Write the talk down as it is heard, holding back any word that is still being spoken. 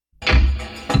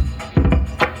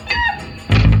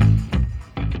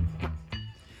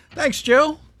Thanks,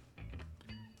 Joe.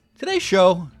 Today's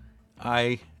show,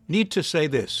 I need to say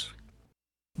this.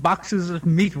 Boxes of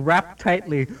meat wrapped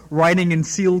tightly, riding in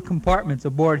sealed compartments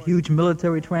aboard huge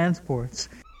military transports.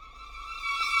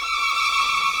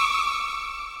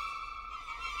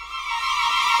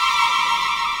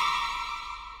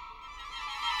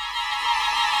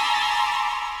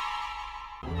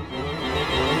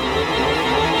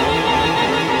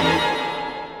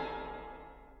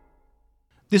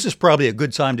 This is probably a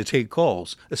good time to take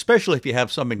calls, especially if you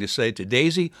have something to say to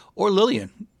Daisy or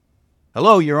Lillian.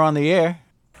 Hello, you're on the air.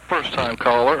 First-time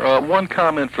caller. One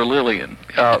comment for Lillian.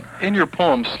 In your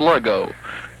poem, Sluggo,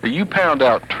 you pound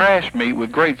out trash meat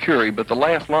with great fury, but the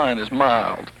last line is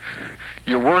mild.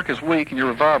 Your work is weak, and your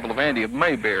revival of Andy of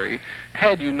Mayberry,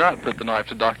 had you not put the knife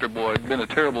to Dr. Boyd, been a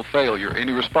terrible failure.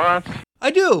 Any response?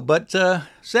 I do, but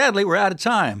sadly we're out of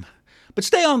time. But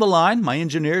stay on the line. My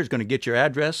engineer is going to get your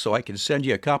address so I can send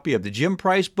you a copy of the Jim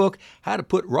Price book, How to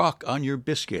Put Rock on Your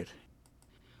Biscuit.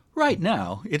 Right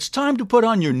now, it's time to put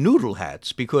on your noodle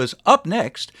hats because up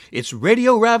next, it's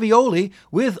Radio Ravioli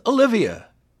with Olivia.